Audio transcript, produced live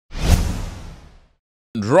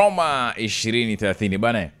Roma 2030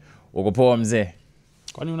 bana. Uko poa mzee?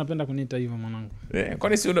 Kwani unapenda kuniita hivyo mwanangu?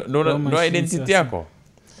 Kwani si ndo identity yako?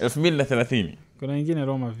 2030. Kuna wengine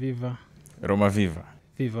Roma Viva. Roma Viva.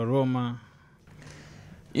 Viva Roma.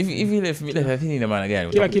 Hivi ile 2030 ina maana gani?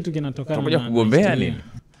 Kila kitu kinatokana na utakuja kugombea nini?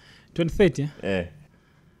 2030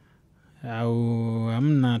 au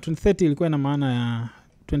amna. 2030 ilikuwa ina maana ya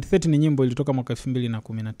 2030 ni nyimbo ilitoka mwaka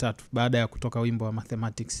 2013 baada ya kutoka wimbo wa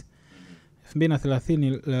Mathematics.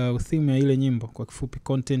 2030 theme ya ile nyimbo kwa kifupi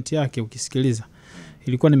content yake ukisikiliza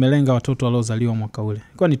ilikuwa nimelenga watoto waliozaliwa mwaka ule.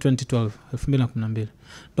 Ilikuwa ni 2012, 2012.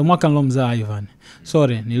 Ndio mwaka nilomzaa Ivan.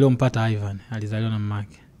 Sorry, niliompata Ivan, alizaliwa na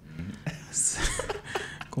mamake.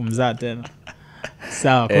 Kumzaa tena.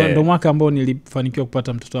 Sawa, kwa ndio mwaka ambao nilifanikiwa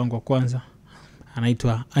kupata mtoto wangu wa kwanza.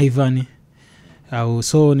 Anaitwa Ivan. Au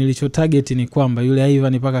so nilicho target ni kwamba yule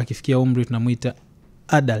Ivan mpaka akifikia umri tunamuita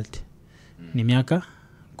adult. Ni miaka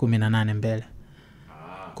 18 mbele.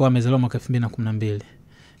 Kwa amezaliwa mwaka 2012.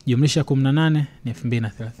 Jumlisha 18 ni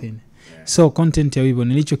 2030. So content ya wimbo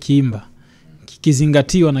nilichokiimba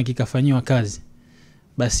kikizingatiwa na kikafanywa kazi,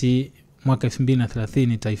 basi mwaka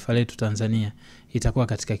 2030 taifa letu Tanzania itakuwa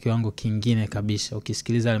katika kiwango kingine kabisa.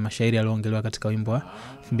 Ukisikiliza yale mashairi yaliyoongelewa katika wimbo wa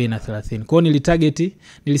 2030. Kwa hiyo nilitarget,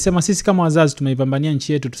 nilisema sisi kama wazazi tumeipambania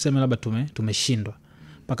nchi yetu, tuseme labda tumeshindwa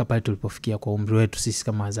mpaka pale tulipofikia kwa umri wetu sisi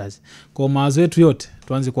kama wazazi. Kwa mawazo yetu yote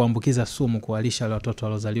tuanze kuambukiza sumu kuwalisha wale watoto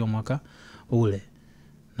waliozaliwa mwaka ule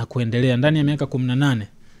na kuendelea. Ndani ya miaka 18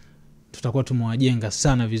 tutakuwa tumewajenga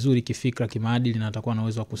sana vizuri kifikra, kimaadili, na watakuwa na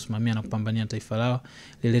uwezo wa kusimamia na kupambania taifa lao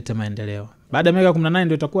lilete maendeleo. Baada ya miaka 18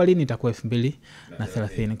 ndio itakuwa lini? Itakuwa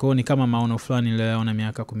 2030. Kwa hiyo ni kama maono fulani niliyoona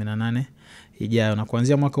miaka 18 ijayo, na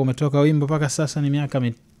kuanzia mwaka umetoka wimbo mpaka sasa ni miaka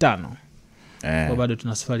 5. Kwa bado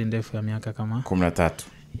tuna safari ndefu ya miaka kama 13.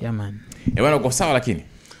 Yeah man. Bwana uko sawa lakini?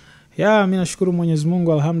 Yeah, mimi nashukuru Mwenyezi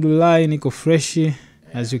Mungu, alhamdulillah, niko fresh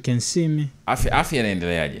as you can see me. Afya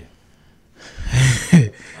inaendeleaje?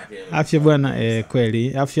 Afya bwana,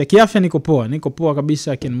 kweli kiafya niko poa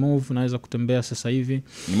kabisa. I can move, naweza kutembea sasa hivi.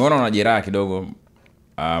 Nimeona una jeraha kidogo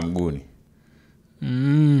mguuni.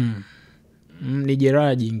 Ni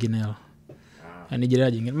jeraha jingine. Ni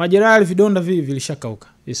jeraha jingine. Majeraha vidonda vilishakauka.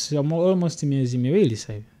 It's almost miezi 2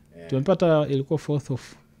 sasa hivi. Tumepata ilikuwa 4th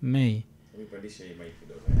of May. Umepandisha hii mic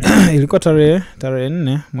kidogo. Ilikuwa tarehe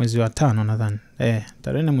 4 mwezi wa 5 nadhani.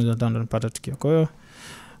 Tarehe 4 mwezi wa 5 tunapata tukio. Kwa hiyo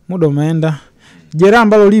muda umeenda. Jeraha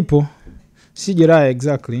ambalo lipo si jeraha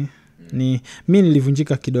exactly. Ni mimi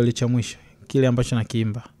nilivunjika kidole cha mwisho, kile ambacho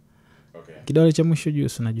nakiimba. Kidole cha mwisho juu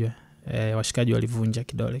unajua. Washikaji walivunja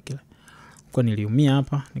kidole kile. Kwa niliumia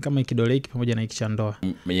hapa, ni kama kidole hiki pamoja na hiki cha ndoa.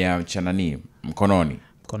 Ya cha nani?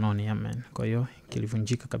 Mkononi, amen. Kwa hiyo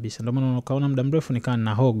kilivunjika kabisa. Ndio maana ukaona muda mrefu nikaa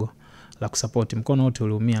na hogo la kusupport. Mkono wote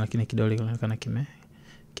uliumia lakini kidole kinaonekana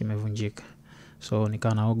kimevunjika. So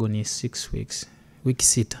nikaa na hogo ni 6 weeks. Wiki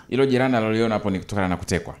 6. Hilo jirani aloliona hapo ni kutokana na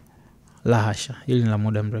kutekwa? La hasha, hili ni la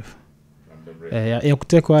muda mrefu. Ya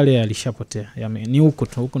kutekwa wale alishapotea. Ni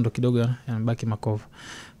huko ndo kidogo yanabaki makovu.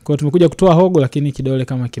 Kwa hiyo tumekuja kutoa hogo lakini kidole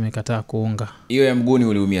kama kimekataa kuunga. Hiyo ya mguuni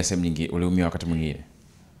uliumia sehemu nyingine, uliumia wakati mwingine?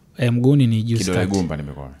 Mguuni ni juice kidole gumba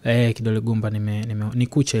nimekuona. Kidole gumba ni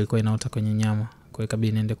kucha ilikuwa inaota kwenye nyama. Kwa hiyo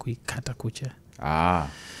kabidi niende kuikata kucha.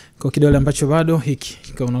 Kwa kidole ambacho bado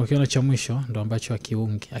hiki kama unakiona cha mwisho ndo ambacho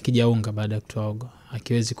akijaunga baada ya kutoa hogo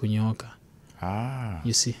akiwezi kunyooka.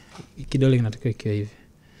 You see, kidole kinatakiwa kiwe hivi.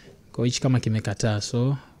 Kwa hiyo kama kimekataa,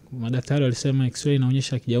 so madaktari walisema x-ray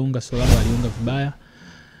inaonyesha akijaunga, so labda aliunga vibaya.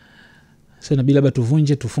 So inabidi labda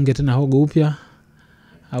tuvunje, tufunge tena hogo upya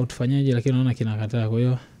au tufanyaje, lakini naona kinakataa. Kwa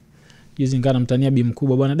hiyo juzi ngana mtania bi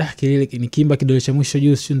mkubwa, bwana kile nikiimba kidole cha mwisho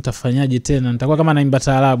juu sio nitafanyaje tena, nitakuwa kama naimba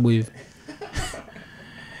taarabu hivi.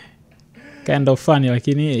 Kind of funny,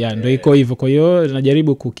 lakini ndio iko hivyo. Kwa hiyo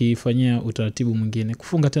najaribu kukifanyia utaratibu mwingine.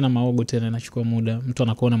 Kufunga tena maogo tena inachukua muda. Mtu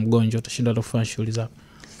anakuona mgonjwa utashinda kufanya shughuli zako.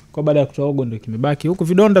 Kwa baada ya kutoa ogo ndio kimebaki. Huko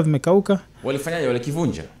vidonda vimekauka. Walifanyaje?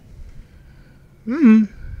 Walikivunja?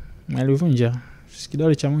 Walivunja.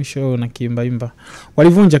 Kidole cha mwisho na kiimba.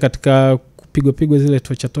 Walivunja katika kupigwa zile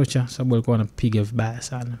tocha sababu walikuwa wanapiga vibaya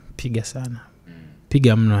sana.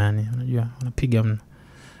 Piga mno yani, unajua, wanapiga mno.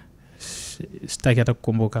 Sitaki hata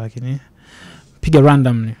kukumbuka lakini piga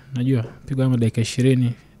randomly, unajua, piga kama dakika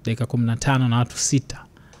 20, dakika 15 na watu 6.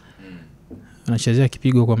 Anachezea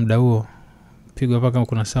kipigo kwa muda huo. Pigo mpaka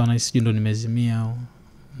kuna sawa na sijui ndo nimezimia au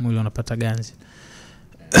mwili unapata ganzi.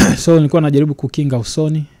 So nilikuwa najaribu kukinga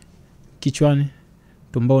usoni, kichwani,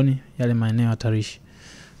 tumboni, yale maeneo hatarishi.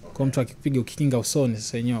 Kwa mtu akipiga ukikinga usoni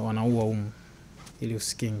sasa wenyewe wanaua humu ili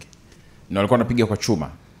usikinge. Na walikuwa wanapiga kwa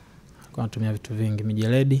chuma. Kwa kutumia vitu vingi,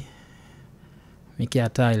 mijeledi, mikia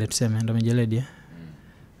taa ile tuseme ndo mijeledi.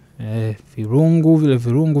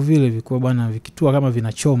 Virungu vile vikuwa bwana vikitua kama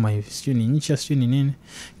vinachoma hivi. Sijui ni ncha, sijui ni nini.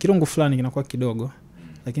 Kirungu fulani kinakuwa kidogo,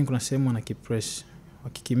 lakini kuna sehemu ana kipress.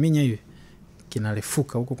 Wakikiminya hivi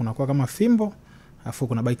kinalefuka huko, kunakuwa kama fimbo, afu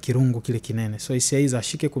kuna baki kirungu kile kinene. So hisia hizo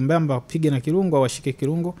ashike kumbamba, apige na kirungu au ashike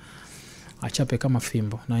kirungu achape kama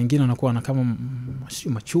fimbo. Na wengine wanakuwa na kama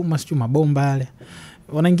machuma, sijui mabomba yale.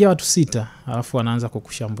 Wanaingia watu 6, alafu wanaanza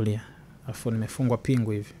kukushambulia. Alafu nimefungwa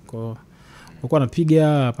pingu hivi. Kwa hiyo ulikuwa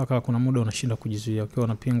unapiga mpaka kuna muda unashinda kujizuia. Ukiwa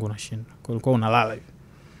na pingu unashinda. Kwa hiyo ulikuwa unalala hivi.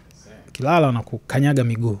 Kilala unakukanyaga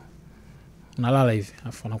miguu. Unalala hivi,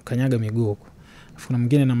 alafu unakukanyaga miguu huko. Alafu kuna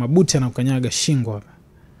mwingine na mabuti anakukanyaga shingo hapa.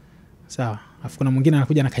 Sawa. Alafu kuna mwingine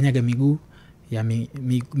anakuja anakanyaga miguu ya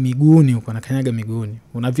miguuni huko, anakanyaga miguuni.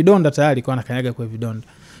 Una vidonda tayari kwa anakanyaga kwa vidonda.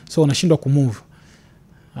 So unashindwa kumove.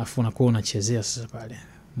 Alafu unakuwa unachezea sasa pale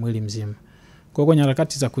mwili mzima. Kwa kwenye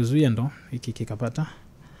harakati za kuzuia ndo hiki kikapata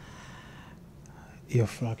hiyo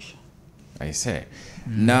fracture. I say.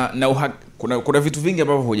 Kuna vitu vingi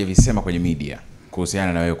ambavyo hujavisema kwenye media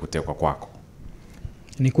kuhusiana na wewe kutekwa kwako.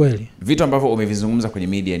 Ni kweli. Vitu ambavyo umevizungumza kwenye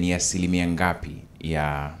media ni asilimia ngapi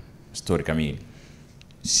ya story kamili?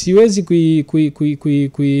 Siwezi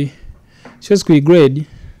kuigrade.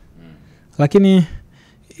 Lakini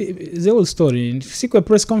the whole story, siku ya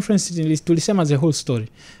press conference tulisema the whole story.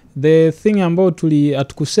 The thing ambao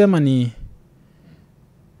atukusema ni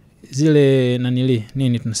zile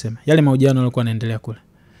nini tunasema, yale mahojiano yalikuwa yanaendelea kule.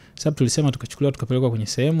 Sababu tulisema tukachukuliwa tukapelekwa kwenye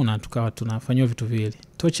sehemu na tukawa tunafanywa vitu viwili.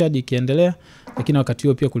 Torture ikiendelea, lakini wakati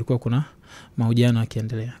huo pia kulikuwa kuna mahojiano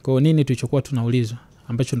yakiendelea. Kwa hiyo nini tulichokuwa tunaulizwa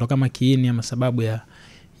ambacho ndo kama kiini ama sababu ya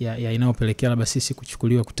inayopelekea labda sisi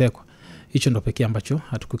kuchukuliwa kutekwa. Hicho ndo pekee ambacho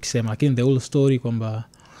hatukukisema, lakini the whole story kwamba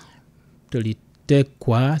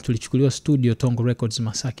tulichukuliwa studio Tongo Records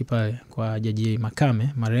Masaki pale kwa Jaji Makame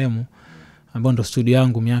marehemu, ambao ndo studio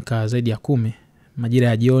yangu miaka zaidi ya 10, majira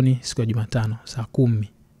ya jioni siku ya Jumatano saa 10.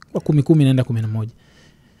 Kwa 10 naenda 11.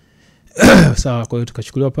 Sawa, kwa hiyo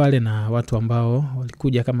tukachukuliwa pale na watu ambao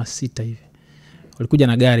walikuja kama 6 hivi. Walikuja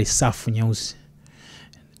na gari safu nyeusi.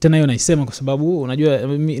 Tena hiyo naisema kwa sababu unajua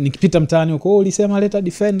nikipita mtaani huko ulisema leta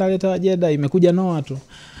Defender, leta Jeda, imekuja Noah tu.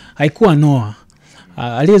 Haikuwa Noah.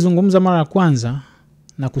 Aliyezungumza mara ya kwanza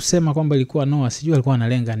na kusema kwamba ilikuwa Noah, sijui alikuwa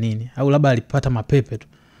analenga nini au labda alipata mapepe tu.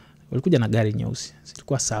 Walikuja na gari nyeusi.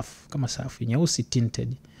 Zilikuwa safu, kama safu nyeusi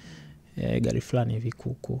tinted. Gari fulani hivi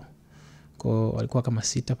kuku. Kwa walikuwa kama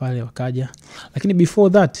 6 pale wakaja. Lakini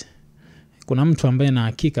before that kuna mtu ambaye na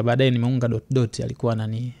hakika baadaye nimeunga dot alikuwa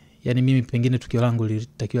yani mimi pengine tukio langu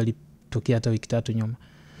lilitakiwa litokea hata wiki 3 nyuma.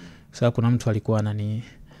 Sasa kuna mtu alikuwa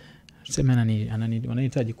sema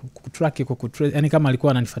wanahitaji kutrack kwa kutrace, yani kama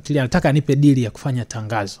alikuwa ananifuatilia, anataka anipe deal ya kufanya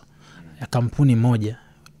tangazo ya kampuni moja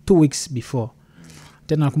 2 weeks before.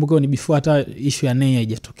 Tena nakumbuka ni before hata issue ya NEA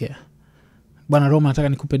haijatokea. Bwana Roma, nataka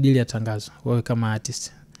nikupe deal ya tangazo wewe kama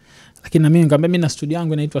artist. Lakini na mimi nikamwambia mimi na studio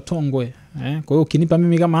yangu inaitwa Tongwe. Kwa hiyo ukinipa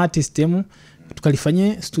mimi kama artist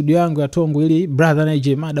tukalifanyie studio yangu ya Tongo ili brother na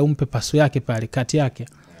Jemada umpe paso yake pale kati yake.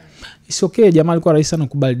 It's okay, jamaa alikuwa rahisi sana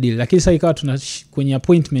kukubali deal. Lakini sasa ikawa kwenye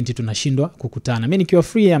appointment tunashindwa kukutana. Mimi nikiwa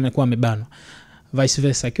free amekuwa amebanwa. Vice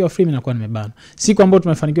versa, akiwa free mimi nakuwa nimebanwa. Siku ambayo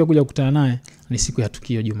tumefanikiwa kuja kukutana naye ni siku ya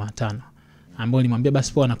tukio Jumatano. Ambapo nilimwambia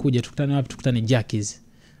basi poa anakuja, tukutane wapi? Tukutane Jackies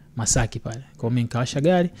Masaki pale. Kwa hiyo mimi nikawasha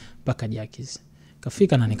gari mpaka Jackies.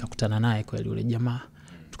 Kafika na nikakutana naye kweli yule jamaa.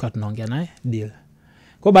 Tukawa tunaongea naye deal.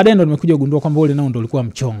 Kwa baadaye ndo nimekuja kugundua kwamba ule nao ndo ulikuwa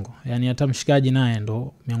mchongo. Yaani hata mshikaji naye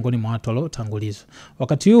ndo miongoni mwa watu waliotangulizwa.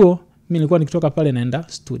 Wakati huo mimi nilikuwa nikitoka pale naenda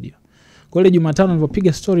studio. Kwa ile Jumatano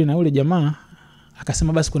nilipopiga story na ule jamaa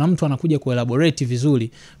akasema basi kuna mtu anakuja kuelaborate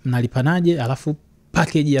vizuri, mnalipanaje, alafu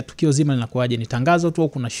package ya tukio zima linakuaje, ni tangazo tu au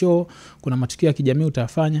kuna show, kuna matukio ya kijamii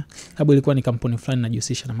utafanya. Sababu ilikuwa ni kampuni fulani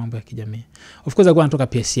inajihusisha na mambo ya kijamii. Of course alikuwa anatoka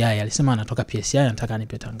PSI, alisema anatoka PSI anataka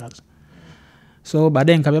anipe tangazo. So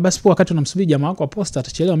baadaye nikamwambia basi wakati tunamsubiri jamaa wako wa posta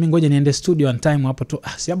atachelewa, mimi ngoja niende studio on time hapo tu.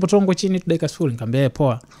 Si hapo Tongo chini tu dakika 0. Nikamwambia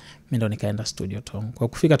poa. Mimi ndo nikaenda studio Tongo. Kwa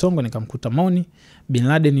kufika Tongo nikamkuta Moni, Bin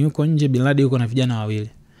Laden yuko nje, Bin Laden yuko na vijana wawili.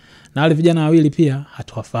 Na wale vijana wawili pia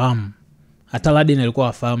hatuwafahamu. Hata Laden alikuwa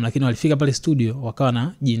afahamu, lakini walifika pale studio wakawa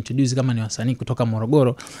na jiintroduce kama ni wasanii kutoka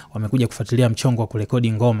Morogoro, wamekuja kufuatilia mchongo wa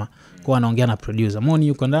kurekodi ngoma. Kwa anaongea na producer. Moni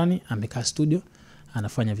yuko ndani, amekaa studio,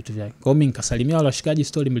 anafanya vitu vyake. Kwa hiyo mimi nikasalimia wale washikaji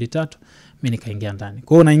story 2-3, mimi nikaingia ndani.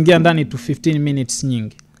 Kwa hiyo naingia ndani tu 15 minutes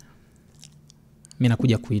nyingi. Mimi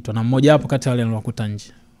nakuja kuitwa na mmoja hapo kati wale niliokuta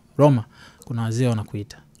nje. Roma, kuna wazee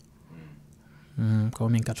wanakuita. Kwa hiyo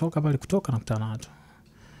mimi nikatoka pale kutoka na kukutana na watu.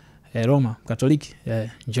 Roma, Katoliki,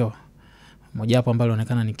 njoo. Mmoja hapo ambaye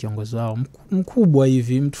anaonekana ni kiongozi wao mkubwa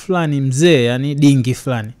hivi, mtu fulani mzee, yani dingi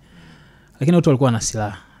fulani. Lakini watu walikuwa na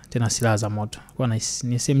silaha. tena silaha za moto. Kwa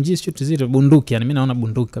ni SMG sio zile bunduki, yani mimi naona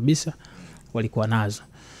bunduki kabisa walikuwa nazo.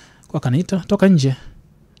 Kwa kaniita toka nje.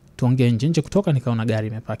 Tuongee nje kutoka nikaona gari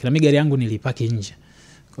imepaki. Na mimi gari yangu nilipaki nje.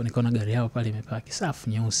 Kwa nikaona gari yao pale imepaki safi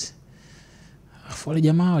nyeusi. Afu wale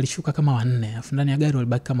jamaa walishuka kama 4, afu ndani ya gari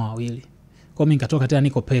walibaki kama 2. Kwa mimi nikatoka tena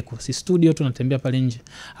niko peko. Si studio tunatembea pale nje.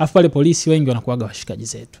 Afu pale polisi wengi wanakuaga washikaji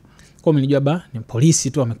zetu. Kwa mimi nilijua ni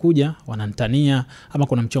polisi tu wamekuja wananitania ama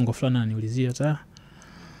kuna mchongo fulani ananiulizia ta.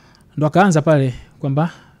 Ndo akaanza pale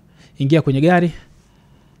kwamba ingia kwenye gari.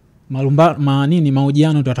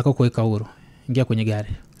 Mahojiano ndio atakao kuweka huru. Ingia kwenye gari.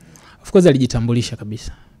 Of course alijitambulisha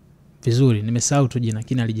kabisa. Vizuri, nimesahau tu jina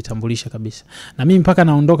lakini alijitambulisha kabisa. Na mimi mpaka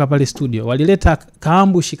naondoka pale studio, walileta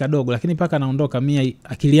kaambushi kadogo lakini mpaka naondoka mimi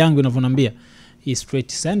akili yangu inavyoniambia hii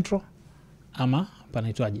straight central ama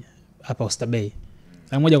panaitwaje? Hapa Oysterbay.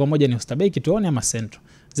 Na moja kwa moja ni Oysterbay kituoni ama central.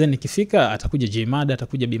 Then nikifika atakuja Jimada,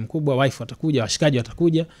 atakuja bi mkubwa, wife atakuja, washikaji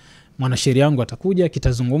watakuja, mwanasheria wangu atakuja,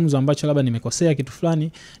 kitazungumzo ambacho labda nimekosea kitu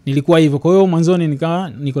fulani. Nilikuwa hivyo. Kwa hiyo mwanzoni nikawa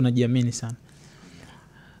niko najiamini sana.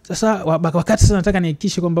 Sasa wakati sasa nataka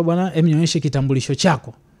nihakikishe kwamba bwana nionyeshe kitambulisho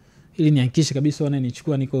chako ili nihakikishe kabisa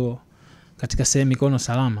wananichukua niko katika sehemu mikono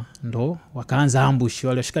salama, ndo wakaanza ambush.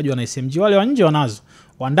 Wale washikaji wana SMG, wale wa nje wanazo,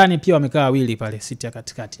 wa ndani pia wamekaa 2 pale siti ya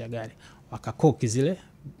katikati ya gari, wakakoki zile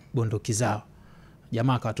bunduki zao.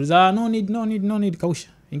 Jamaa akatuza no need kausha,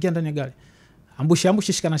 ingia ndani ya gari,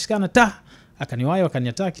 ambush shikana akaniwahi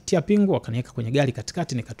wakaniataki tia pingu, wakaniweka kwenye gari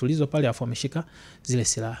katikati, nikatulizwa pale afu ameshika zile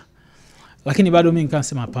silaha. Lakini bado mimi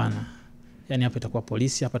nikasema hapana. Yaani hapa itakuwa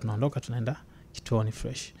polisi, hapa tunaondoka tunaenda kituoni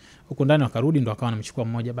fresh. Huko ndani wakarudi ndo akawa anamchukua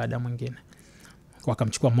mmoja baada ya mwingine.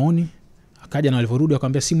 Wakamchukua Moni, akaja na walivyorudi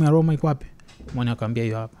akamwambia simu ya Roma iko wapi? Moni akamwambia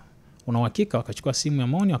hiyo hapa. Una uhakika? Wakachukua simu ya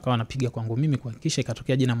Moni wakawa wanapiga kwangu mimi kuhakikisha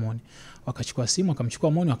ikatokea jina Moni. Wakachukua simu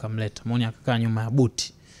wakamchukua Moni wakamleta. Moni akakaa nyuma ya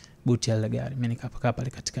buti ya ile gari. Mimi nikakaa pale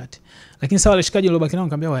katikati. Lakini sawa wale shikaji waliobaki nao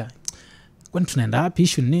nikamwambia wewe, kwani tunaenda wapi?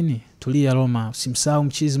 Issue nini? Tulia Roma, usimsahau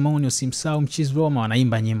mchizi Moni, usimsahau mchizi Roma,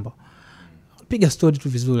 wanaimba nyimbo. Piga story tu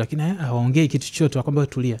vizuri lakini hawaongei kitu chochote, wakwambia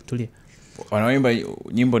tulia. Wanaimba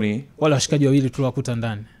nyimbo ni wale washikaji 2 tuliwakuta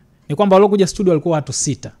ndani. Ni kwamba waliokuja studio walikuwa watu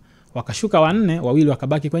 6. Wakashuka 4, 2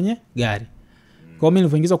 wakabaki kwenye gari. Kwa hiyo mimi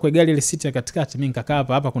nilipoingizwa kwa gari ile siti ya katikati, mimi nikakaa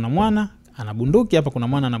hapa kuna mwana ana bunduki, hapa kuna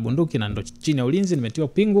mwana ana bunduki na ndo chini ya ulinzi nimetiwa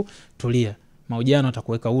pingu, tulia. Mahojiano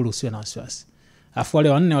atakuweka huru usiwe na wasiwasi. Afu wale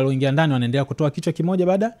 4 walioingia ndani wanaendelea kutoa kichwa kimoja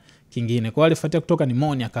baada kingine. Kwa wale fuatia kutoka ni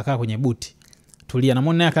Moni akakaa kwenye buti. Tulia, na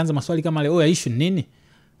Moni naye akaanza maswali kama leo issue nini?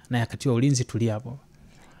 Na yakatiwa ulinzi, tulia hapo.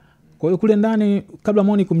 Kwa hiyo kule ndani kabla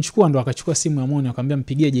Moni kumchukua ndo akachukua simu ya Moni akamwambia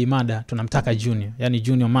mpigie Jimada, tunamtaka Junior. Yaani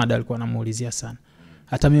Junior Mada alikuwa anamuulizia sana.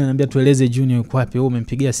 Hata mimi ananiambia tueleze Junior yuko wapi? Wewe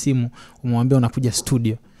umempigia simu, umemwambia unakuja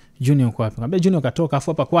studio. Junior yuko wapi? Akamwambia Junior katoka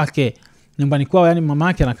afu hapa kwake nyumbani kwao, yani mama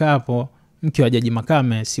yake anakaa hapo, mke wa Jaji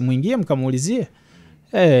Makame, simu ingie mkamuulizie.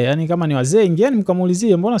 Yani kama ni wazee ingieni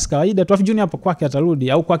mkamuulizie, mbona si kawaida tu. Afu Junior hapo kwake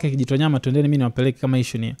atarudi au kwake Kijitonyama, twendeni mimi niwapeleke kama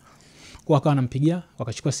issue ni. Kwa akawa anampigia,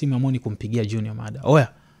 wakachukua simu ya Moni kumpigia Junior Mada.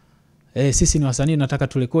 Oya. Sisi ni wasanii tunataka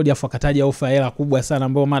turekodi, afu akataja ofa hela kubwa sana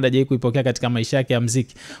ambayo Mada hajawahi kuipokea katika maisha yake ya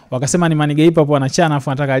muziki. Wakasema ni Manige Hip Hop anachana,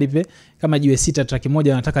 afu anataka alipe kama jiwe 6 track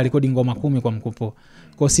moja, anataka rekodi ngoma 10 kwa mkupo.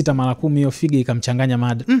 Kwa 6 mara 10 hiyo figa ikamchanganya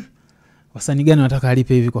Mada. Wasanii gani wanataka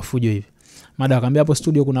alipe hivi kwa fujo hivi? Mada akamwambia hapo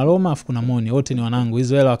studio kuna Roma afu kuna Moni, wote ni wanangu,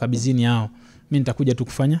 hizo hela wakabizini hao. Mimi nitakuja tu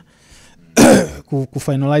kufanya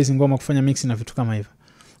kufinalize ngoma, kufanya mix na vitu kama hivyo.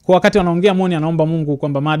 Kwa wakati wanaongea Moni anaomba Mungu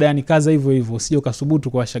kwamba Mada yani kaza hivyo hivyo, usije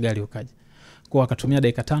ukasubutu kuwasha gari ukaje. Kwa akatumia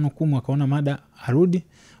dakika 5 10 wakaona Mada arudi,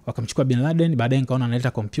 wakamchukua Bin Laden, baadaye nikaona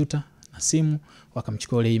analeta kompyuta na simu,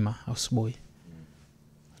 wakamchukua ile Ima houseboy.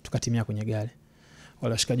 Tukatimia kwenye gari.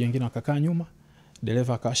 Wale washikaji wengine wakakaa nyuma,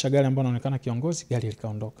 dereva akawasha gari ambapo anaonekana kiongozi, gari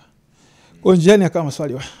likaondoka. Kwa njiani akawa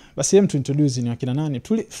maswali, basi hem tu introduce ni wakina nani?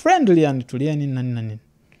 Friendly yani tulieni nani.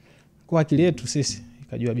 Kwa akili yetu sisi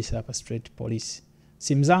ikajua kabisa hapa straight police.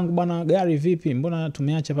 Simu zangu bwana, gari vipi? Mbona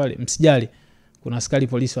tumeacha pale? Msijali. Kuna askari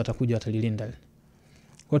polisi watakuja watalilinda.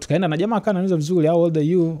 Kwa tukaenda na jamaa kana anauliza vizuri, how old are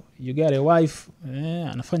you? You got a wife?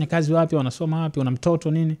 Anafanya kazi wapi? Wanasoma wapi? Una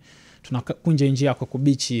mtoto nini? Tunakunja njia yako kwa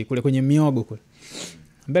bichi kule kwenye miogo kule.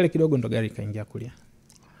 Mbele kidogo ndo gari kaingia kulia.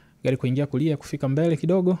 Gari kuingia kulia kufika mbele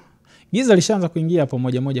kidogo. Giza lishaanza kuingia hapo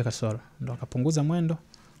moja kasoro. Ndo akapunguza mwendo,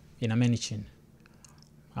 inameni chini.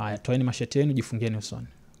 Haya, toeni mashati yenu, jifungieni usoni.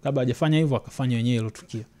 Kabla hajafanya hivyo akafanya wenyewe hilo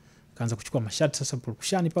tukio. Kaanza kuchukua mashati sasa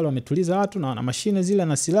purukushani pale, wametuliza watu na mashine zile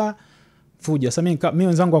na silaha. Fujo. Sasa mimi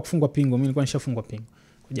wenzangu wakufungwa pingo, mimi nilikuwa nishafungwa pingo.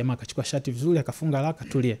 Kwa jamaa akachukua shati vizuri, akafunga haraka,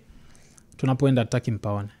 tulie. Tunapoenda tutaki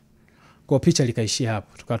mpaone. Kwa picha likaishia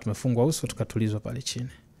hapo. Tukawa tumefungwa uso, tukatulizwa pale chini.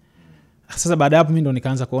 Sasa baada hapo mimi ndo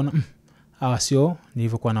nikaanza kuona hawa sio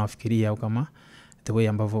nilivyokuwa nawafikiria au kama the way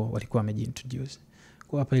ambavyo walikuwa wamejiintroduce.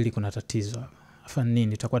 Kwa hapa ili kuna tatizo. Afa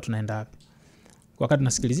nini tutakuwa tunaenda wapi? Wakati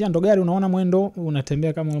nasikilizia ndo gari unaona mwendo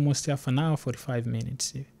unatembea kama almost half an hour 45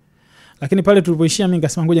 minutes. Lakini pale tulipoishia mimi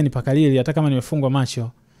nikasema ngoja nipakalili hata kama nimefungwa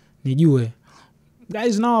macho nijue.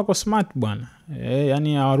 Guys nao wako smart bwana.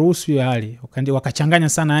 Yani hawaruhusu hiyo hali. Wakachanganya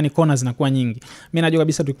sana, yani kona zinakuwa nyingi. Mimi najua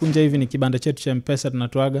kabisa tukikunja hivi ni kibanda chetu cha M-Pesa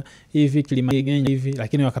tunatoaga hivi kilima hivi,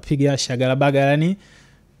 lakini wakapiga shagalabaga, yani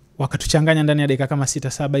wakatuchanganya ndani ya dakika kama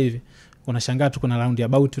 6-7 hivi. Unashangaa tu kuna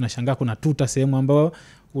roundabout, unashangaa kuna tuta sehemu ambayo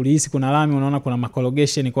ulihisi kuna lami, unaona kuna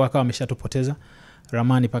makologation, kwa akawa wameshatupoteza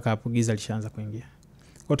ramani paka hapo giza lishaanza kuingia.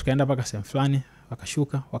 Kwa tukaenda paka sehemu fulani,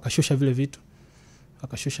 wakashusha vile vitu.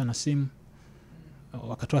 Wakashusha na simu.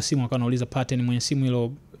 Wakatoa simu wakanauliza pattern, mwenye simu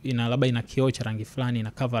hilo ina labda ina kioo cha rangi fulani,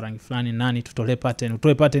 ina cover rangi fulani, nani tutolee pattern,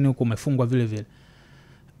 utoe pattern huko umefungwa vile vile.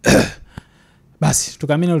 Basi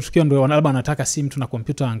tukaamini ile tukio ndio labda anataka simu tuna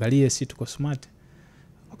kompyuta angalie, si tuko smart.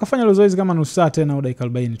 Wakafanya ile zoezi kama nusu saa tena au dakika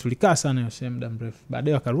 40. Tulikaa sana hiyo sehemu muda mrefu.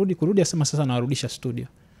 Baadaye kurudi asema sasa nawarudisha studio.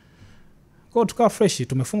 Kwa tukawa fresh,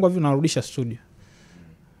 tumefungwa hivi na warudisha studio.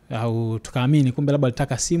 Au tukaamini kumbe labda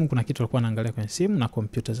alitaka simu, kuna kitu alikuwa anaangalia kwenye simu na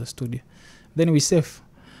kompyuta za studio. Then we safe.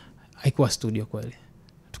 Haikuwa studio kweli.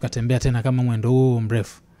 Tukatembea tena kama mwendo huo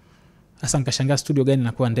mrefu. Sasa nikashangaa studio gani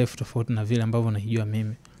inakuwa ndefu tofauti na vile ambavyo naijua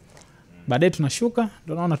mimi. Baadaye tunashuka,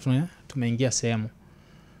 ndio naona tumeingia sehemu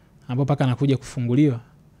ambapo paka nakuja kufunguliwa.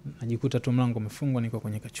 Najikuta tu mlango umefungwa, niko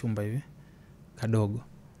kwenye kachumba hivi kadogo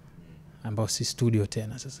ambao si studio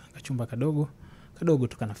tena. Sasa kachumba kadogo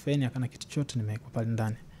tukana feni, akana kitu chote, nimewekwa pale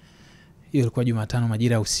ndani. Hiyo ilikuwa Jumatano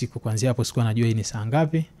majira ya usiku. Kuanzia hapo sikuwa najua hii ni saa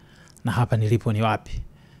ngapi na hapa nilipo ni wapi.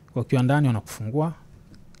 Kwa kiwa ndani wanakufungua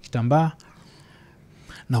kitambaa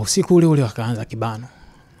na usiku ule wakaanza kibano.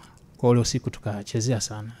 Kwa ule usiku tukachezea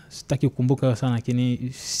sana. Sitaki kukumbuka sana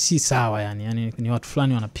lakini si sawa yani ni watu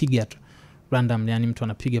fulani wanapiga tu random, yani mtu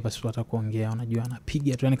anapiga basi hata kuongea unajua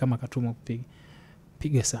anapiga tu yani kama katumwa kupiga.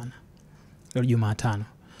 Piga sana. Leo Jumatano.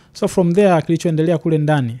 So from there kilichoendelea kule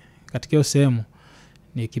ndani katika hiyo sehemu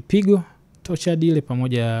ni kipigo tocha dile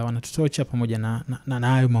pamoja wanatutocha pamoja na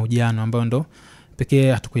hayo mahojiano ambayo ndo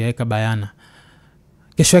pekee hatukuyaweka bayana.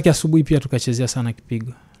 Kesho yake asubuhi pia tukachezea sana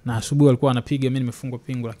kipigo. Na asubuhi walikuwa wanapiga, mimi nimefungwa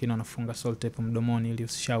pingu lakini wanafunga salt tape mdomoni ili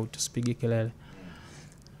usishout, usipige kelele.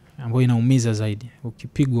 Ambayo inaumiza zaidi.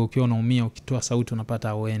 Ukipigwa ukiwa unaumia, ukitoa sauti unapata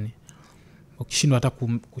aweni. Ukishindwa hata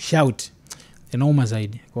kushout inauma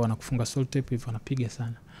zaidi. Kwa wanakufunga salt tape hivyo wanapiga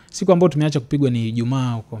sana. Siku ambayo tumeacha kupigwa ni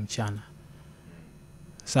Ijumaa huko mchana.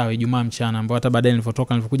 Sawa, Ijumaa mchana ambao hata baadaye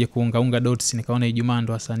nilipokuja kuunga dots nikaona Ijumaa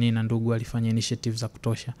ndo wasanii na ndugu walifanya initiative za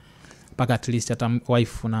kutosha. Paka at least hata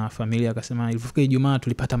wife na familia akasema ilifika Ijumaa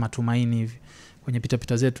tulipata matumaini hivi. Kwenye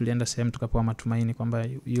pita zetu tulienda sehemu tukapewa matumaini kwamba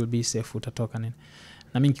you'll be safe, utatoka nini.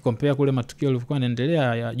 Na mimi nikikompea kule matukio yalivyokuwa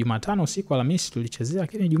yanaendelea ya Jumatano usiku Alhamisi tulichezea,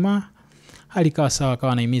 lakini Ijumaa hali ikawa sawa,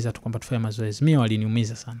 akawa naimiza tu kwamba tufanye mazoezi. Mimi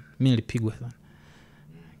waliniumiza sana. Mimi nilipigwa sana.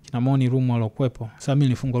 Kina Moni room walokuepo. Sasa mimi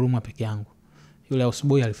nilifungwa room peke yangu. Yule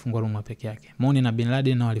Ausboy alifungwa room peke yake. Moni na Bin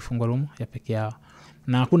Laden nao walifungwa room ya peke yao.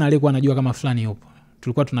 Na hakuna aliyekuwa anajua kama fulani yupo.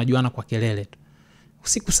 Tulikuwa tunajuana kwa kelele tu.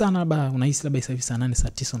 Usiku sana unahisi labda hivi saa 8 saa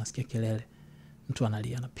 9 unasikia kelele. Mtu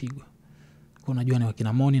analia anapigwa. Kwa unajua ni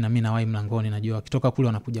wakina Moni na mimi nawahi mlangoni najua wakitoka kule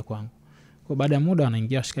wanakuja kwangu. Kwa baada ya muda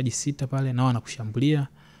wanaingia washikaji 6 pale nao wanakushambulia.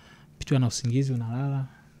 Pitwa na usingizi unalala.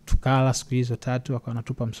 Tukala siku hizo 3 wakawa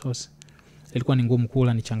wanatupa msosi. Ilikuwa ni ngumu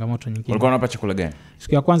kula, ni changamoto nyingine. Walikuwa wanapa chakula gani?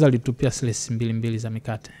 Siku ya kwanza alitupia slice 2 za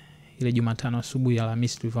mikate. Ile Jumatano asubuhi ya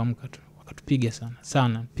Alhamisi tulivyoamka tu wakatupiga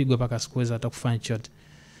sana. Pigwa paka sikuweza hata kufanya chochote.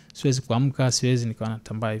 Siwezi kuamka, nikawa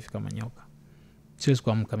natambaa hivi kama nyoka. Siwezi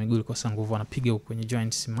kuamka, miguu ilikosa nguvu, wanapiga huko kwenye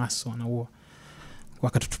joints maso wanaua.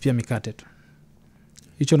 Wakatutupia mikate tu.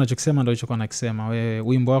 Hicho unachokisema ndio hicho kwa nakisema. Wewe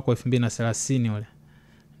wimbo wako 2030 ule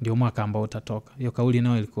ndio mwaka ambao utatoka. Hiyo kauli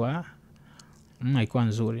nayo ilikuwa haikuwa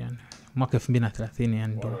nzuri yani. Mwaka 2030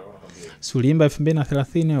 yani ndio. Sulimba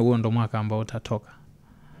 2030 huo ndio mwaka ambao utatoka.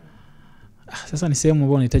 Sasa ni sehemu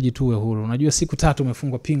ambayo unahitaji tuwe huru. Unajua siku 3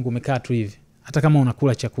 umefungwa pingu, umekaa tu hivi. Hata kama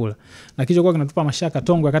unakula chakula. Na kicho kwa kinatupa mashaka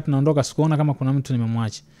tongo wakati naondoka sikuona kama kuna mtu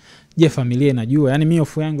nimemwacha. Je, familia inajua? Yani mimi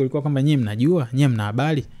hofu yangu ilikuwa kwamba nyinyi mnajua, nyinyi mna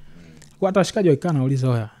habari. Kwa hata washikaji wakikaa nauliza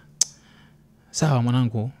oya. Sawa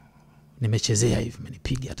mwanangu, nimechezea hivi,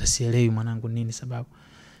 umenipiga hata sielewi mwanangu nini sababu.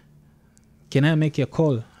 Can I make a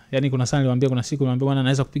call? Yani kuna sana niliwaambia kuna siku nilimwambia bwana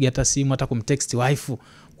naweza kupiga hata simu hata kumtext wife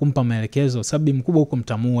kumpa maelekezo sababu mkubwa huko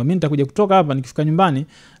mtamua. Mimi nitakuja kutoka hapa nikifika nyumbani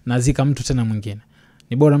nazika mtu tena mwingine.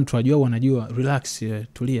 Ni bora mtu ajue au anajua relax,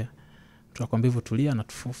 tulia. Tunakwambia hivyo tulia na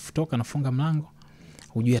tutoka nafunga mlango.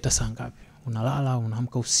 Hujui hata saa ngapi. Unalala,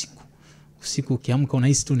 unaamka usiku. Usiku ukiamka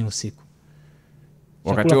unahisi tu ni usiku.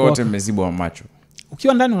 Wakati wote mmezibwa macho.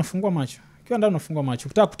 Ukiwa ndani unafungua macho. Ukiwa ndani unafungua macho.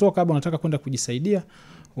 Ukitaka kutoka labda unataka kwenda kujisaidia,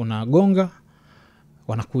 unagonga,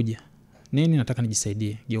 wanakuja. Nini nataka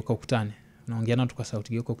nijisaidie? Geuka ukutani. Unaongea nao tu kwa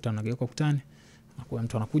sauti, geuka ukutani, na geuka ukutani. Unakuwa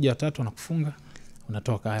mtu anakuja watatu, anakufunga,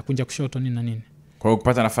 unatoka. Haya, kunja kushoto nini na nini. Kwa hiyo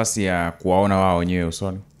kupata nafasi ya kuwaona wao wenyewe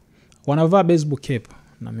usoni. Wanavaa baseball cap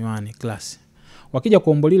na miwani class. Wakija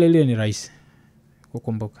kuombolile ile ni rahisi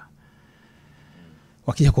kukumbuka.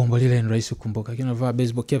 Wakija kuombolile ni rahisi kukumbuka. Lakini wanavaa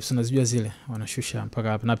baseball caps unazijua zile, wanashusha mpaka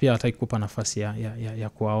hapa. Na pia hataki kukupa nafasi ya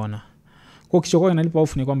kuwaona. Kwa kichokoa inalipa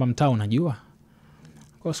hofu ni kwamba mtaa unajua.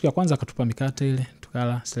 Kwa siku ya kwanza akatupa mikate ile,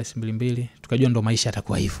 tukala slice 2, tukajua ndo maisha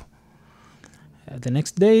yatakuwa hivyo. The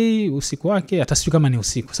next day usiku wake hata sijui kama ni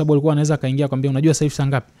usiku, sababu alikuwa anaweza kaingia kwambia unajua sasa hivi saa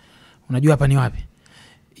ngapi? Unajua hapa ni wapi?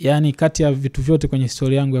 Yaani kati ya vitu vyote kwenye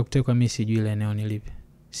historia yangu ya kutekwa mimi sijui ile eneo ni lipi.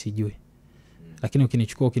 Sijui. Lakini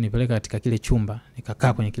ukinichukua ukinipeleka katika kile chumba,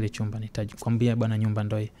 nikakaa kwenye kile chumba, nitakwambia bwana nyumba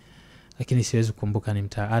ndio hii. Lakini siwezi kukumbuka ni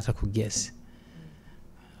mtaa hata kuguess.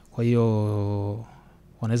 Kwa hiyo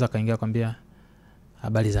wanaweza kaingia kwambia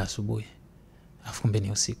habari za asubuhi. Afu kumbe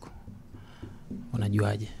ni usiku.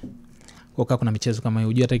 Unajuaje? Kwa kuna michezo kama hiyo,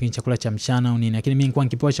 unajua hata kile chakula cha mchana au nini, lakini mimi nilikuwa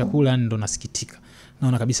nikipewa chakula ndo nasikitika.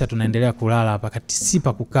 Naona kabisa tunaendelea kulala hapa kati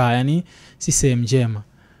sipa kukaa, yani si sehemu njema.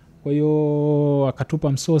 Kwa hiyo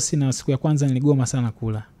akatupa msosi na siku ya kwanza niligoma sana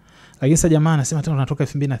kula. Lakini sasa jamaa anasema tena tunatoka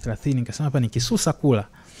 2030, nikasema hapa nikisusa kula.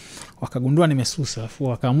 Wakagundua nimesusa, afu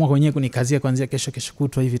wakaamua wenyewe kunikazia kuanzia kesho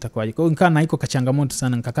kutwa hivi itakuwaje. Kwa hiyo nikaa na iko kachangamoto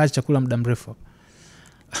sana, nikakaa chakula muda mrefu.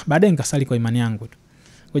 Baadaye nikasali kwa imani yangu tu.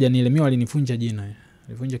 Ngoja nielemewa alinifunja jina.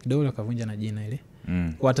 Alivunja kidole akavunja na jina ile.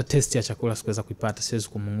 Kwa hata test ya chakula sikuweza kuipata, siwezi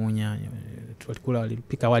kumumunya. Tulikula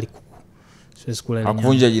walipika wali kuku. Siwezi kula ile.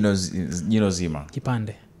 Akavunja jino zima.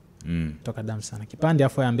 Kipande. Toka damu sana. Kipande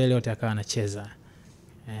afu ya mbele yote akawa anacheza.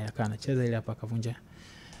 Akawa anacheza ile hapa akavunja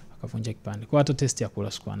kipande. Kwa hata test ya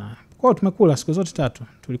kula sikuwa nayo. Kwa hiyo tumekula siku zote 3.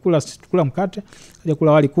 Tulikula mkate, tukaja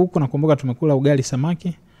kula wali kuku, nakumbuka tumekula ugali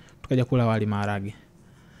samaki, tukaja kula wali maharage.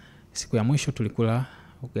 Siku ya mwisho tulikula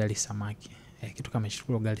ugali samaki. Kitu kama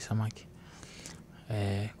chakula ugali samaki.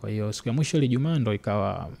 Kwa hiyo siku ya mwisho ile Ijumaa ndo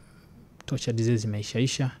ikawa tosha disease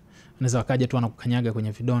imeishaisha. Unaweza wakaja tu anakukanyaga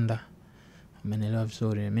kwenye vidonda. Umeelewa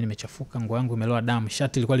vizuri. Mimi nimechafuka, nguo yangu imeloa damu,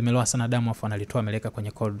 shati ilikuwa limeloa sana damu afu analitoa ameleka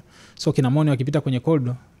kwenye corridor. So kina Moni wakipita kwenye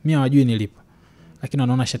corridor, mimi hawajui nilipo. Lakini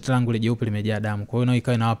wanaona shati langu jeupe limejaa damu. Kwa hiyo nao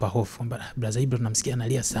ikawa inawapa hofu. Brother Ibra tunamsikia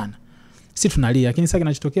analia sana. Si tunalia, lakini sasa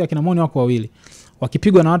kinachotokea kina Moni wako wawili.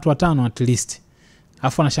 Wakipigwa na watu 5 at least.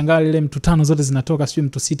 Afu anashangaa ile mtu 5 zote zinatoka, sio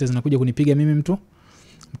mtu 6 zinakuja kunipiga mimi mtu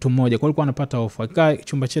mmoja. Kwa hiyo alikuwa anapata hofu. Akikaa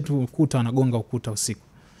chumba chetu ukuta anagonga ukuta usiku.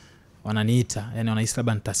 Wananiita, yani wanahisi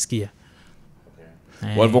labda nitasikia.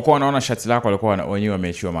 Walipokuwa wanaona shati lako walikuwa wenyewe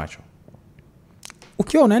wameishiwa macho.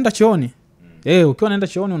 Ukiwa unaenda chooni, ukiwa unaenda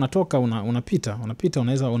chooni unatoka unapita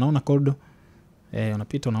unaweza unaona corridor.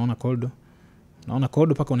 Unapita unaona corridor. Unaona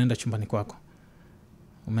corridor paka unaenda chumbani kwako.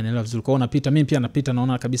 Umeelewa vizuri. Kwa unapita, mimi pia napita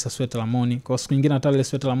naona kabisa sweta la Moni. Kwa siku nyingine hata ile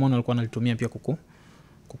sweta la Moni alikuwa analitumia pia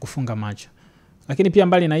kukufunga macho. Lakini pia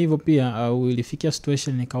mbali na hivyo pia ilifikia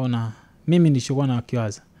situation nikaona mimi nilichokuwa na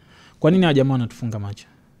kiwaza. Kwa nini hawa jamaa wanatufunga macho?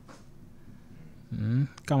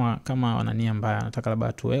 Kama wana nia mbaya, nataka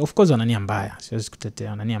labda tu. Of course wana nia mbaya, siwezi kutetea,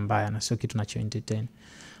 wana nia mbaya na sio kitu tunacho entertain.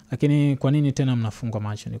 Lakini kwa nini tena mnafungwa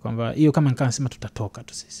macho? Ni kwamba hiyo kama nikasema tutatoka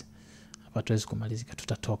tu sisi. Hapa tuwezi kumalizika,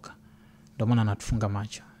 tutatoka. Ndio maana anatufunga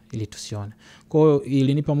macho ili tusione. Kwa hiyo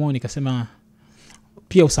ilinipa moyo nikasema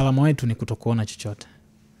pia usalama wetu ni kutokuona chochote.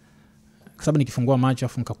 Kwa sababu nikifungua macho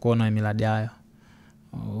afu nikakuona miladi hayo,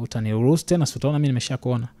 utaniruhusu tena utaona mimi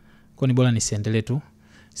nimeshakuona. Kwa ni bora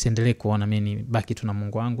siendelee kuona, mimi baki tu na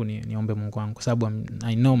Mungu wangu, niombe Mungu wangu kwa sababu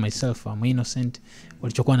I know myself I'm innocent.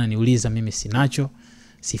 Walichokuwa wananiuliza mimi sinacho,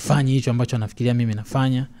 sifanyi hicho ambacho anafikiria mimi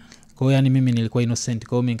nafanya. Kwa hiyo yani mimi nilikuwa innocent.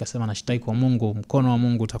 Kwa hiyo mimi nikasema nashtaki kwa Mungu, mkono wa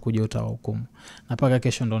Mungu utakuja utawahukumu. Na paka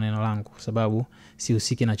kesho ndo neno langu kwa sababu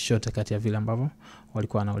sihusiki na chochote kati ya vile ambavyo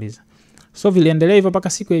walikuwa wanauliza. So viliendelea hivyo mpaka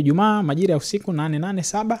siku ya Ijumaa majira ya usiku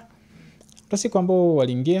 8:7. Ndio siku ambao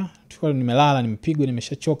waliingia, tulikuwa nimelala, nimepigwa,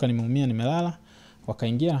 nimeshachoka, nimeumia, nimelala.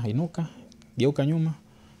 Wakaingia, inuka, geuka nyuma,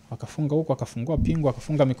 wakafunga huko, wakafungua pingu,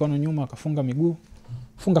 wakafunga mikono nyuma, wakafunga miguu.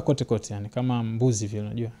 Funga kote yani kama mbuzi vile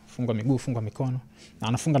unajua. Funga miguu, funga mikono. Na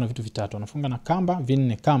anafunga na vitu vitatu. Anafunga na kamba,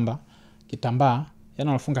 4 kamba, kitambaa, yani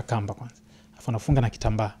anafunga kamba kwanza. Afu anafunga na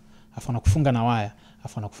kitambaa, afu anakufunga na waya,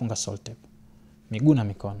 afu anakufunga salt tape. Miguu na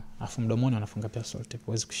mikono. Afu mdomoni anafunga pia salt tape.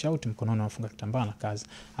 Huwezi kushout, mkononi anafunga kitambaa na kazi.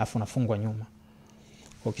 Afu anafungwa nyuma.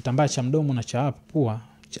 Kwa kitambaa cha mdomo na cha pua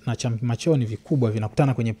na cha machoni vikubwa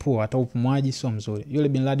vinakutana kwenye pua, hata upumuaji sio mzuri. Yule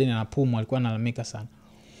Bin Laden anapumua, alikuwa analalamika sana.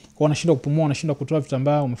 Kwa anashindwa kupumua, anashindwa kutoa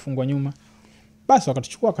vitambaa, umefungwa nyuma. Basi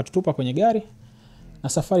wakatuchukua wakatutupa kwenye gari na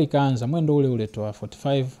safari ikaanza. Mwendo ule tu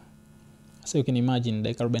 45 Sasa you can imagine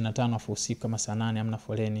dakika 45 afu usiku kama saa 8 hamna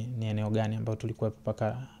foleni, ni eneo gani ambao tulikuwa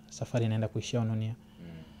mpaka safari inaenda kuishia Ununia.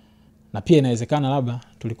 Na pia inawezekana labda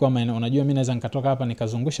tulikuwa maeneo, unajua mimi naweza nikatoka hapa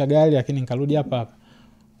nikazungusha gari lakini nikarudi hapa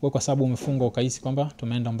kwa sababu umefungwa ukahisi kwamba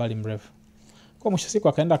tumeenda mbali mrefu. Kwa mwisho siku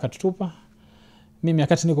akaenda akatutupa. Mimi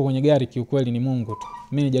wakati niko kwenye gari kiukweli ni Mungu tu.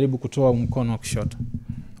 Mimi nijaribu kutoa mkono wa kushoto.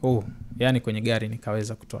 Yani kwenye gari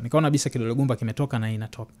nikaweza kutoa. Nikaona kabisa kidole gumba kimetoka na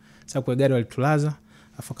inatoka. Sasa kwa gari walitulaza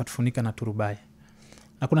afu akatufunika na turubai.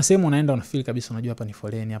 Na kuna sehemu unaenda unafeel kabisa unajua hapa ni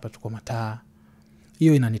foleni, hapa tuko mataa.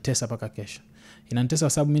 Hiyo inanitesa mpaka kesho. Inanitesa kwa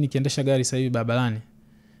sababu mimi nikiendesha gari sasa hivi barabarani,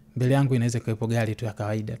 mbele yangu inaweza kuwepo gari tu ya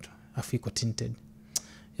kawaida tu, afu iko tinted.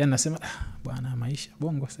 Yani nasema bwana maisha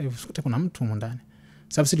bongo sasa hivi sikute kuna mtu huko ndani.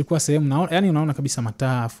 Sababu silikuwa sehemu naona, yani unaona kabisa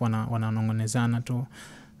mataa afu wananongonezana tu.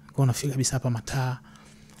 Kwa unafika kabisa hapa mataa.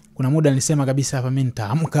 Kuna muda nilisema kabisa hapa mimi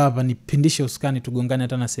nitaamka hapa nipindishe usukani tugongane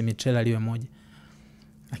hata na semi trailer liwe moja.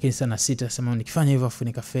 Lakini sana sita sema nikifanya hivyo afu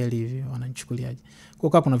nikafeli hivi wananichukuliaje.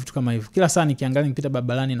 Kwa kuna vitu kama hivyo. Kila saa nikiangalia nikipita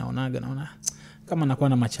barabarani naona kama nakuwa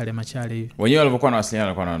na machale hivi. Wenyewe walipokuwa wanawasiliana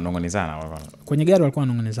walikuwa wananongonezana. Kwenye gari walikuwa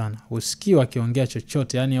wananongonezana. Usikii wakiongea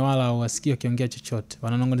chochote, yani wala wasikii wakiongea chochote.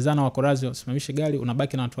 Wananongonezana wako razi wasimamishe gari,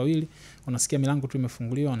 unabaki na watu wawili, unasikia milango tu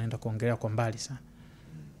imefunguliwa, wanaenda kuongelea kwa mbali sana.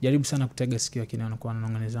 Jaribu sana kutega sikio lakini wanakuwa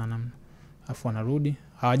wananongonezana. Afu wanarudi.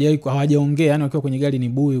 Hawajaongea, yani wakiwa kwenye gari ni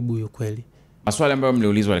buyu kweli. Maswali ambayo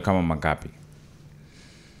mliulizwa ni kama mangapi?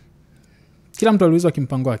 Kila mtu aliulizwa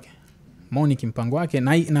kimpango wake. Maoni kimpango wake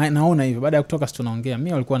naona hivyo baada ya kutoka sisi tunaongea.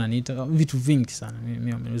 Mimi walikuwa wananiita vitu vingi sana.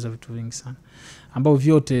 Mimi wameuliza vitu vingi sana ambao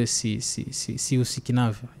vyote si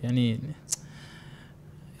usikinavyo. Yani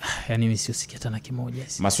mimi si usiki hata na kimoja.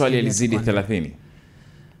 Maswali yalizidi 30.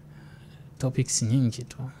 Topics nyingi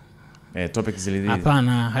tu. Topics zilizidi.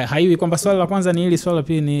 Hapana, haiwi kwamba swali la kwanza ni hili, swali la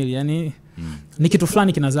pili ni hili. Yani ni kitu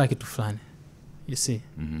fulani kinazaa kitu fulani. You see?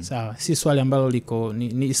 Sawa, si swali ambalo liko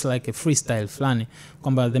ni it's like a freestyle fulani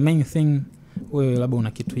kwamba the main thing wewe labda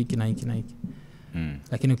una kitu hiki na hiki na hiki.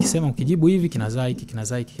 Lakini ukisema ukijibu hivi kinazaa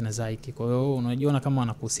hiki. Kwa hiyo unajiona kama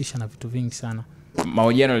wanakuhusisha na vitu vingi sana.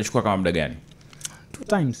 Mahojiano yalichukua kama muda gani?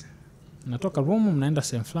 2 times. Natoka Roma mnaenda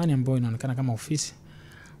sehemu fulani ambayo inaonekana kama ofisi.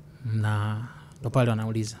 Na ndo pale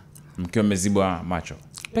wanauliza. Mkiwa mmezibwa macho?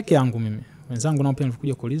 Peke yangu mimi. Wenzangu nao pia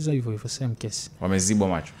walikuja kuuliza hivyo same case. Wamezibwa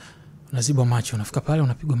macho? Unazibwa macho, unafika pale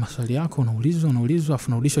unapigwa maswali yako, unaulizwa afu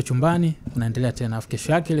unarudishwa chumbani, unaendelea tena. Afu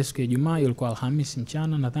kesho yake ile siku ya Ijumaa ilikuwa Alhamisi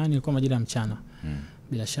mchana, nadhani ilikuwa majira ya mchana.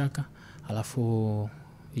 Bila shaka. Alafu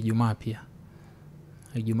Ijumaa pia.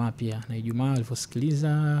 Na Ijumaa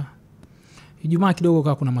aliposikiliza Ijumaa kidogo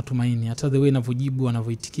kwa kuna matumaini hata the way ninavyojibu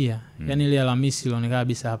wanavyoitikia. Yani ile Alhamisi ilionekana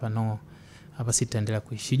kabisa hapa sitaendelea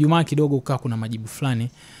kuishi. Ijumaa kidogo kwa kuna majibu fulani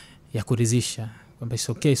ya kuridhisha. Kwamba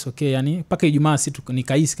it's okay yani mpaka Ijumaa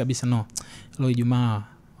nikahisi kabisa leo Ijumaa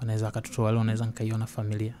wanaweza akatutoa, leo wanaweza nikaiona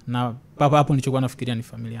familia. Na hapo nilichokuwa nafikiria ni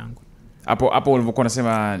familia yangu. Hapo ulivyokuwa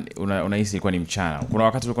unasema unahisi ilikuwa ni mchana. Kuna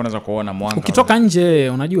wakati ulikuwa unaweza kuona mwanga. Ukitoka nje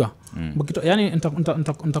unajua. Yani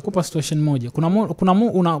nitakupa situation moja.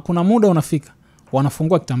 Kuna muda unafika.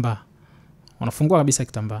 Wanafungua kitambaa. Wanafungua kabisa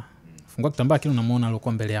kitambaa. Fungua kitambaa kile unamuona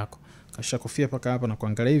alikuwa mbele yako. Kasha kofia paka hapa na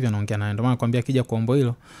kuangalia hivi anaongea naye. Ndio maana nakwambia akija kuombo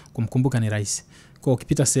hilo kumkumbuka ni rahisi. Kwa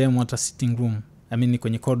ukipita sehemu hata sitting room,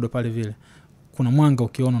 kwenye corridor pale vile, kuna mwanga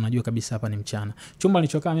ukiona unajua kabisa hapa ni mchana. Chumba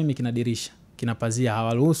nilichokaa mimi kina dirisha, kina pazia,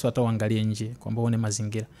 hawaruhusu hata uangalie nje kwamba uone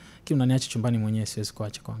mazingira. Lakini unaniacha chumbani mwenyewe siwezi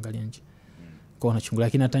kuacha kuangalia nje. Kwa unachungulia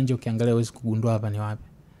lakini hata nje ukiangalia huwezi kugundua hapa ni wapi.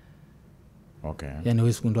 Okay. Yani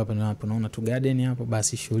huwezi kugundua hapa ni wapi. Unaona tu garden hapo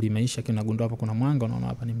basi shughuli imeisha, lakini unagundua hapa kuna mwanga, unaona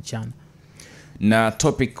hapa ni mchana. Na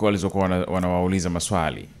topic walizokuwa wanawauliza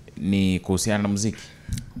maswali ni kuhusiana na muziki.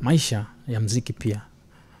 Maisha ya muziki pia.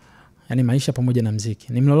 Yani maisha pamoja na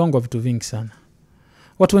muziki. Ni mlolongo wa vitu vingi sana.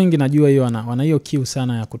 Watu wengi najua hiyo wana hiyo kiu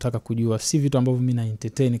sana ya kutaka kujua. Si vitu ambavyo mimi na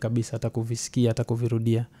entertain kabisa hata kuvisikia hata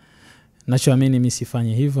kuvirudia. Nachoamini mimi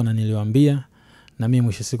sifanye hivyo na niliwaambia na mimi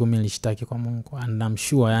mwisho siku mimi nilishtaki kwa Mungu. And I'm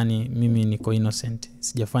sure yani mimi niko innocent.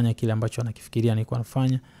 Sijafanya kile ambacho anakifikiria nilikuwa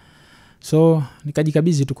nafanya. So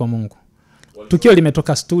nikajikabidhi tu kwa Mungu. Tukio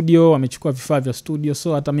limetoka studio, wamechukua vifaa vya studio,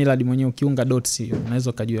 so hata Milad mwenyewe ukiunga dots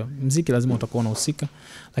unaweza kujua muziki lazima utakuwa unahusika,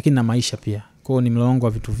 lakini na maisha pia. Kwa hiyo ni mlolongo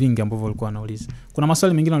wa vitu vingi ambavyo walikuwa wanauliza. Kuna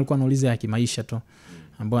maswali mengine walikuwa wanauliza ya kimaisha tu,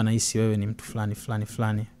 ambao anahisi wewe ni mtu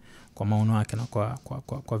fulani kwa maono yake na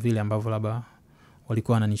kwa vile ambavyo labda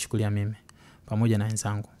walikuwa wananichukulia mimi pamoja na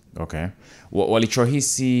wenzangu. Okay.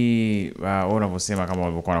 Walichohisi unavyosema kama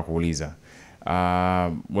walikuwa wanakuuliza.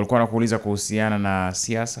 Walikuwa wanakuuliza kuhusiana na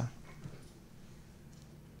siasa?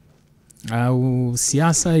 Au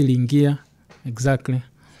siasa iliingia exactly.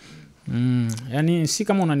 Yani si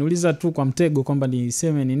kama unaniuliza tu kwa mtego kwamba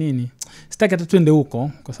niseme ni nini. Sitaki hata tuende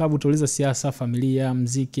huko kwa sababu tuuliza siasa, familia,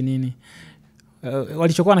 muziki nini.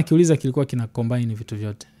 Walichokuwa nakiuliza kilikuwa kina combine vitu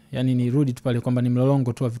vyote. Yani nirudi tu pale kwamba ni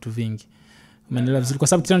mlolongo tu wa vitu vingi. Umeelewa vizuri kwa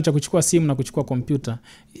sababu kitendo cha kuchukua simu na kuchukua kompyuta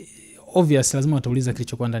obvious lazima watauliza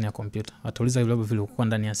kilichokuwa ndani ya kompyuta. Watauliza vile vilivyokuwa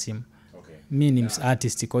ndani ya simu. Mimi ni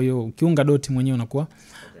artist kwa hiyo ukiunga doti mwenyewe unakuwa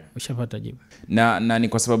ushapata jibu. Na ni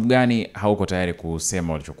kwa sababu gani hauko tayari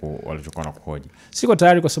kusema walichokuwa na kuhoji? Siko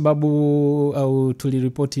tayari kwa sababu au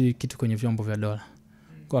tuliripoti kitu kwenye vyombo vya dola.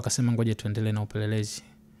 Kwa akasema ngoja tuendelee na upelelezi.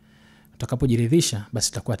 Tutakapojiridhisha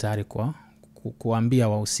basi tutakuwa tayari kuambia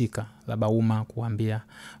wahusika, labda umma, kuambia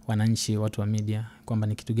wananchi, watu wa media kwamba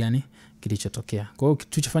ni kitu gani kilichotokea. Kwa hiyo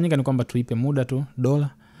kilichofanyika ni kwamba tuipe muda tu dola.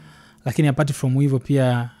 Lakini apart from hivyo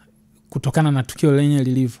pia kutokana na tukio lenyewe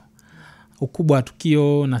lilivyo, ukubwa wa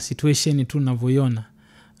tukio na situation tu ninavyoiona,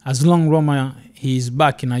 as long Roma he is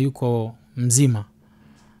back na yuko mzima,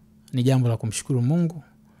 ni jambo la kumshukuru Mungu,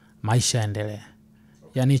 maisha yaendelee.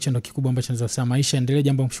 Yani hicho ndo kikubwa ambacho naweza kusema, maisha yaendelee,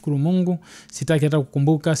 jambo la kumshukuru Mungu. Sitaki hata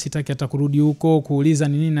kukumbuka, sitaki hata kurudi huko kuuliza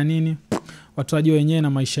ni nini na nini. Watu wajue wenyewe na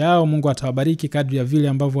maisha yao, Mungu atawabariki kadri ya vile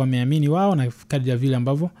ambavyo wameamini wao na kadri ya vile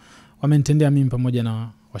ambavyo wamenitendea mimi pamoja na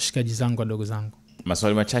washikaji zangu, wadogo zangu.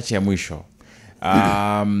 Maswali machache ya mwisho.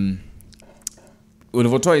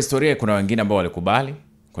 Ulivyotoa historia kuna wengine ambao walikubali,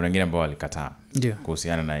 kuna wengine ambao walikataa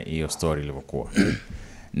kuhusiana na hiyo story ilivyokuwa.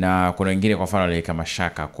 Na kuna wengine kwa mfano waliweka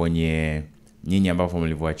mashaka kwenye nyinyi ambao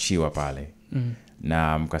mlivyoachiwa pale.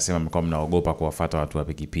 Na mkasema mlikuwa mnaogopa kuwafuata watu wa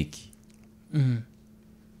pikipiki.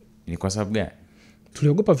 Ni kwa sababu gani?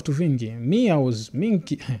 Tuliogopa vitu vingi.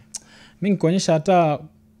 Mimi kuonyesha hata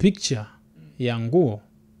picture ya nguo.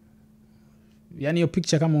 Yani hiyo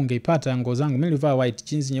picture kama ungeipata ya nguo zangu, mimi nilivaa white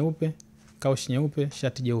jeans nyeupe, kaushi nyeupe,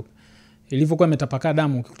 shati jeupe. Ilivyokuwa imetapaka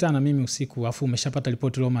damu, ukikutana na mimi usiku afu umeshapata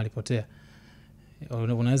ripoti Roma alipotea,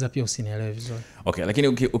 unaweza pia usinielewe vizuri. Okay, lakini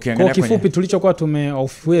ukiangalia kwa kifupi tulichokuwa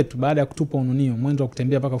off wetu baada ya kutupa ununio, mwendo wa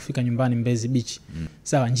kutembea mpaka kufika nyumbani Mbezi Beach.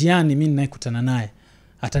 Sawa, njiani mimi ninayekutana naye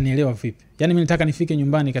atanielewa vipi? Yani mimi nataka nifike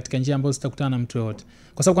nyumbani katika njia ambayo sitakutana na mtu yote.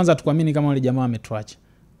 Kwa sababu kwanza hatukuamini kama wale jamaa wametuacha.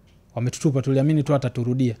 Wametutupa, tuliamini tu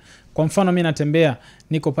ataturudia. Kwa mfano mimi natembea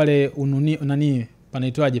niko pale ununio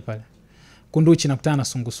panaitwaje pale Kunduchi, nakutana na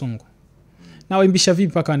sungusungu. Na waimbisha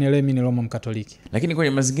vipi paka wanielewe mimi ni Roma Mkatoliki? Lakini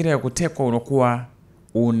kwenye mazingira ya kutekwa unakuwa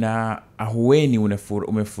ahueni,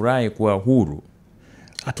 umefurahi kuwa huru.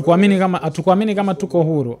 Hatukuamini kama tuko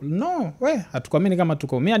huru. No, hatukuamini kama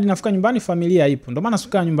tuko. Mimi hadi nafika nyumbani familia ipo. Ndio maana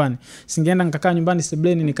sikukaa nyumbani. Singeenda nikakaa nyumbani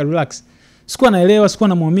sebleni nikarelax. Sikuwa naelewa, sikuwa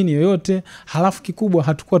na muamini yoyote. Halafu kikubwa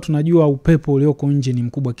hatukuwa tunajua upepo ulioko nje ni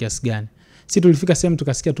mkubwa kiasi gani. Sisi tulifika sehemu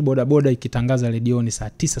tukasikia tu bodaboda ikitangaza redioni saa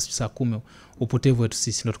 9 saa 10 upotevu wetu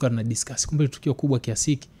sisi. Ndio tukawa tuna discuss kumbe tukio kubwa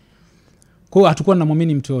kiasi hiki. Kwa hiyo hatukuwa na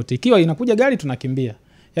muamini mtu yote. Ikiwa inakuja gari tunakimbia.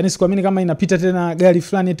 Yaani sikuamini kama inapita tena gari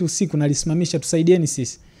fulani eti usiku na lisimamisha tusaidieni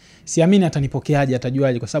sisi. Siamini atanipokeaje,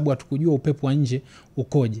 atajuaje, kwa sababu hatukujua upepo wa nje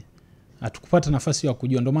ukoje. Hatukupata nafasi ya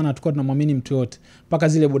kujua. Ndio maana hatukuwa tunamwamini mtu yote. Mpaka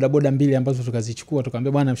zile bodaboda mbili ambazo tukazichukua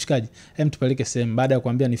tukamwambia bwana mshikaji, tupeleke sehemu. Baada ya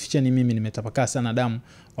kuambia nificheni mimi nimetapakaa sana damu,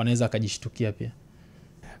 wanaweza akajishtukia pia.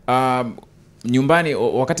 Nyumbani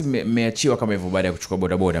wakati mmeachiwa kama hivyo baada ya kuchukua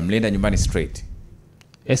bodaboda, mlienda nyumbani straight?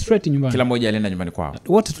 Straight nyumbani. Kila mmoja alienda nyumbani kwao?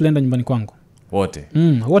 Wote tulienda nyumbani kwangu. Wote?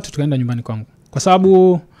 Wote tukaenda nyumbani kwangu. Kwa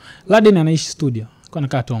sababu Laden anaishi studio, kwa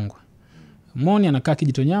anakaa Tongwe. Moni anakaa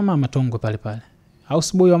Kijitonyama ama Tongwe pale pale.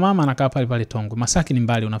 Houseboy wa mama anakaa pale pale Tongwe. Masaki ni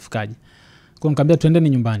mbali, unafikaje? Kwa nikamwambia tuendeni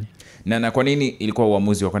nyumbani. Na kwa nini ilikuwa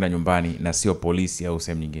uamuzi wa kwenda nyumbani na sio polisi au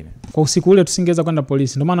sehemu nyingine? Kwa usiku ule tusingeweza kwenda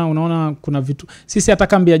polisi. Ndio maana unaona kuna vitu. Sisi hata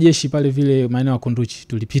kambi ya jeshi pale vile maeneo ya Kunduchi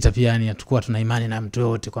tulipita pia, yani hatakuwa tuna imani na mtu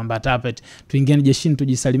yote kwamba atapet tuingieni jeshini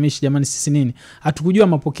tujisalimishe jamani sisi nini. Hatukujua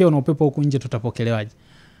mapokeo na upepo huko nje tutapokelewaje.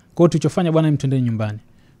 Kwa hiyo tulichofanya bwana mtendeni nyumbani.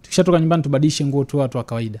 Tukishatoka nyumbani tubadilishe nguo tu watu wa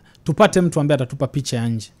kawaida. Tupate mtu ambaye atatupa picha ya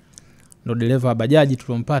nje. Ndio dereva wa bajaji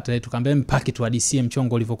tulompata, tukamwambia mpaki tu hadisie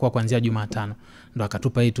mchongo ulivyokuwa kuanzia Jumatano. Ndio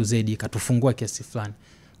akatupa A to Z, akatufungua kiasi fulani.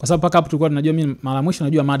 Kwa sababu paka hapo tulikuwa tunajua, mimi mara mwisho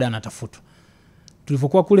najua mada anatafutwa.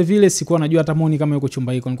 Tulipokuwa kule vile sikuwa najua hata Moni kama yuko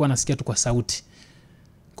chumba hiko, nilikuwa nasikia tu kwa sauti.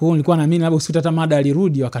 Kwa hiyo nilikuwa naamini labda usiku hata mada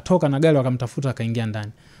alirudi, wakatoka na gari wakamtafuta akaingia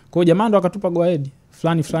ndani. Kwa hiyo jamaa ndo akatupa go ahead.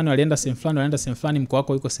 Fulani walienda sehemu fulani, mko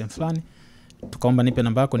wako yuko sehemu fulani. Tukaomba nipe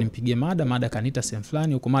namba yako nimpigie mada kanita sehemu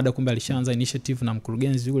fulani. Huko mada kumbe alishaanza initiative na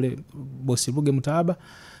mkurugenzi yule bosi Ruge Mutaaba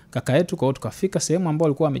kaka yetu. Kwa hiyo tukafika sehemu ambayo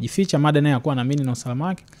alikuwa amejificha, mada naye alikuwa anaamini na usalama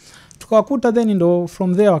wake. Tukawakuta, then ndo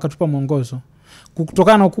from there wakatupa mwongozo.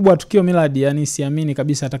 Kutokana na ukubwa wa tukio Miladi, yani siamini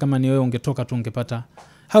kabisa hata kama ni wewe ungetoka tu ungepata.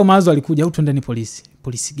 Hao mawazo alikuja, au twendeni polisi.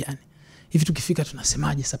 Polisi gani? hivi tukifika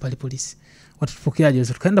tunasemaje sasa pale polisi, watatupokeaje?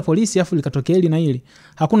 Tukaenda polisi afu likatokea hili na hili,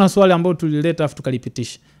 hakuna swali ambalo tulileta afu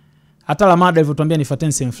tukalipitisha. Hata la mada ilivyotuambia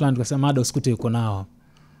nifuateni sehemu fulani, tukasema mada usikute yuko nao,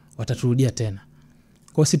 wataturudia tena.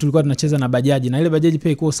 Kwa sisi tulikuwa tunacheza na bajaji, na ile bajaji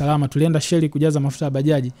pia iko salama. Tulienda Shell kujaza mafuta ya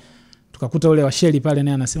bajaji, tukakuta ule wa Shell pale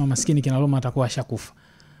naye anasema maskini kina Roma atakuwa ashakufa.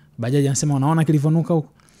 Bajaji anasema unaona kilivyonuka huko.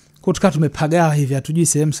 Kwa tukaa tumepagaa hivi, hatujui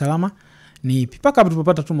sehemu salama ni ipi. Paka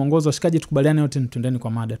tulipopata tu mwongozo, washikaji tukubaliane wote twendeni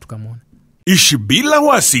kwa mada, tukamwona. Ishi bila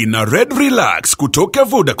wasi na Red Relax kutoka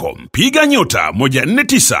Vodacom. Piga nyota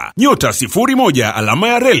 149 nyota 01 alama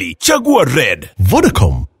ya reli, chagua Red.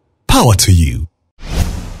 Vodacom, power to you.